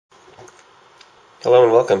Hello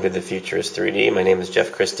and welcome to The Future is 3D. My name is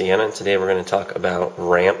Christiana, and today we're going to talk about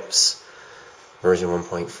RAMPS version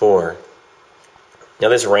 1.4. Now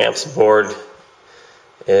this RAMPS board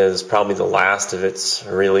is probably the last of its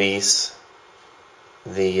release.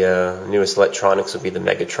 The newest electronics will be the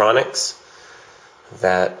Megatronics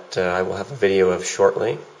that I will have a video of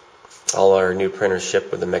shortly. All our new printers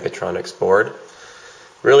ship with the Megatronics board.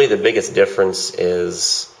 Really the biggest difference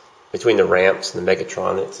is between the RAMPS and the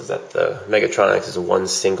Megatronics is that the Megatronics is one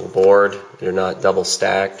single board. They're not double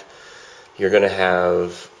stacked. You're going to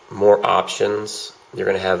have more options. You're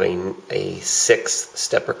going to have a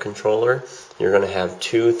 6-stepper controller. You're going to have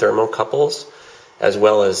 2 thermocouples as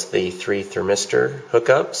well as the 3 thermistor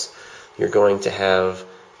hookups. You're going to have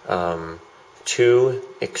 2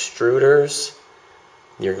 extruders.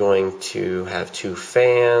 You're going to have 2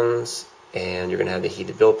 fans. And you're going to have the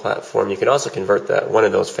heated build platform. You can also convert one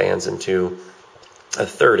of those fans into a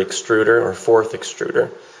 3rd extruder or 4th extruder.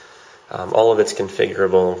 All of it's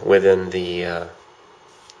configurable within the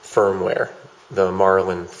firmware, the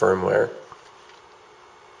Marlin firmware.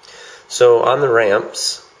 So on the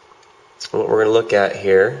RAMPS, what we're going to look at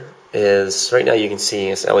here is, right now you can see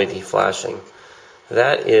this LED flashing.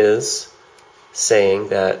 That is saying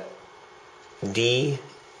that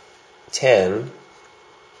D10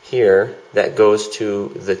 here that goes to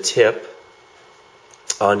the tip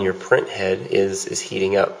on your print head is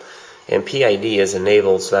heating up, and PID is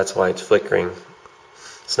enabled, so that's why it's flickering.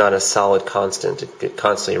 It's not a solid constant. It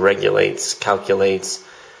constantly regulates, calculates,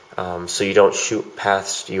 so you don't shoot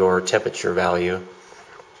past your temperature value.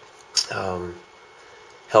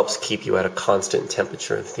 Helps keep you at a constant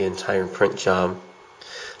temperature the entire print job.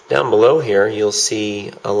 Down below here you'll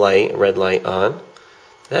see a light, a red light on.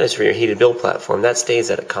 That is for your heated build platform. That stays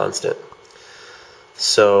at a constant.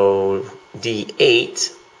 So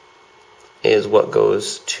D8 is what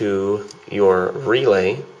goes to your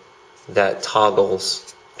relay that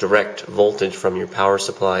toggles direct voltage from your power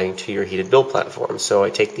supply to your heated build platform. So I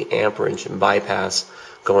take the amperage and bypass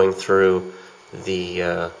going through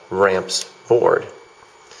the RAMPS board.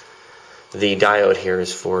 The diode here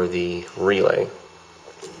is for the relay.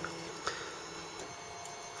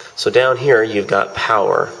 So down here you've got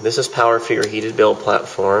power. This is power for your heated build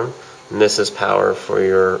platform, and this is power for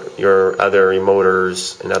your other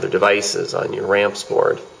motors and other devices on your RAMPS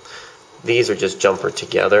board. These are just jumpered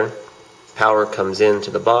together. Power comes in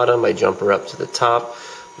to the bottom, I jumper up to the top.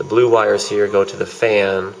 The blue wires here go to the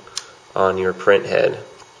fan on your print head.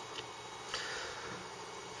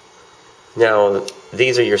 Now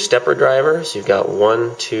these are your stepper drivers. You've got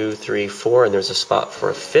 1, 2, 3, 4, and there's a spot for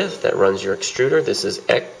a 5th that runs your extruder. This is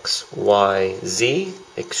X, Y, Z,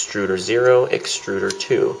 extruder 0, extruder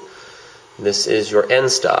 2. This is your end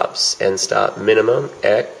stops. End stop minimum,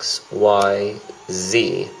 X, Y,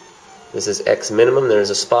 Z. This is X minimum.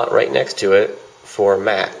 There's a spot right next to it for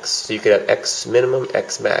max. So you could have X minimum,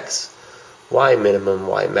 X max, Y minimum,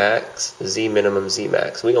 Y max, Z minimum, Z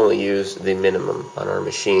max. We only use the minimum on our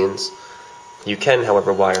machines. You can,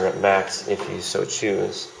 however, wire at max if you so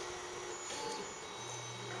choose.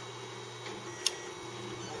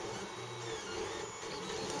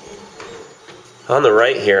 On the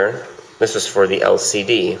right here, this is for the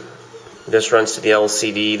LCD. This runs to the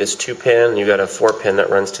LCD, this 2-pin, you've got a 4-pin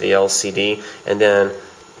that runs to the LCD, and then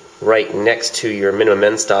right next to your minimum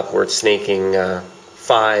end stop where it's snaking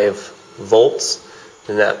 5 volts,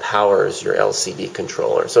 then that powers your LCD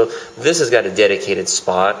controller. So this has got a dedicated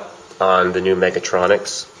spot on the new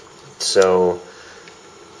Megatronics, so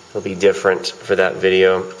it'll be different for that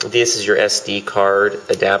video. This is your SD card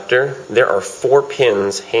adapter. There are 4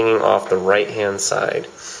 pins hanging off the right hand side.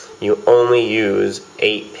 You only use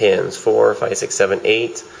 8 pins, 4, 5, 6, 7,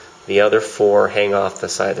 8. The other 4 hang off the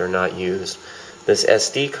side, they're not used. This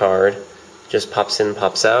SD card just pops in,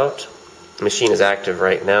 pops out. The machine is active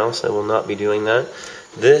right now, so I will not be doing that.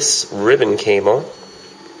 This ribbon cable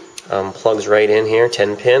plugs right in here,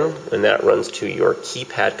 10-pin, and that runs to your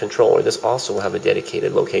keypad controller. This also will have a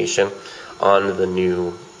dedicated location on the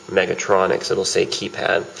new Megatronics. It'll say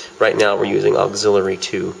keypad. Right now we're using auxiliary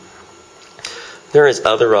 2. There is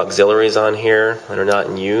other auxiliaries on here that are not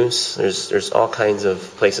in use. There's all kinds of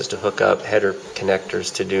places to hook up header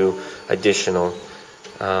connectors to do additional.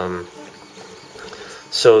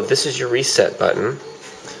 So this is your reset button.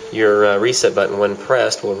 Your reset button, when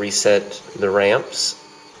pressed, will reset the RAMPS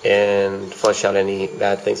and flush out any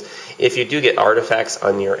bad things. If you do get artifacts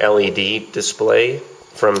on your LED display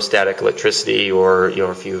from static electricity, or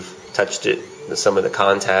if you've touched it, some of the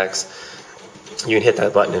contacts, you can hit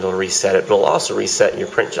that button, it'll reset it. But it'll also reset your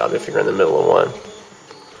print job if you're in the middle of one.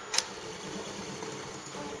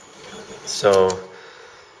 So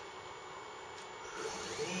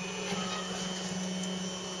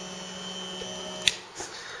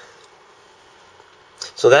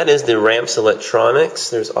So that is the RAMPS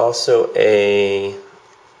electronics. There's also a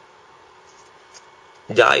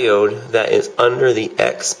diode that is under the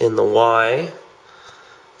X and the Y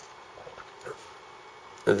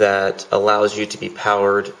that allows you to be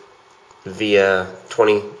powered via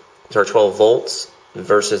 12 volts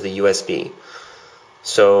versus the USB.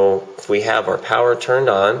 So if we have our power turned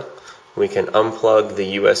on, we can unplug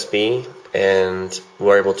the USB and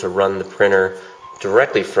we're able to run the printer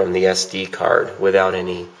directly from the SD card without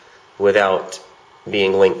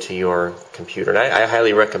being linked to your computer. And I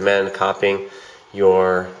highly recommend copying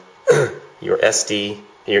your SD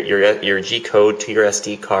your G code to your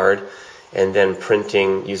SD card and then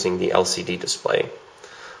printing using the LCD display.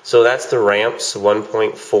 So that's the RAMPS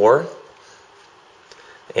 1.4,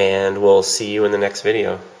 and we'll see you in the next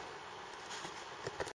video.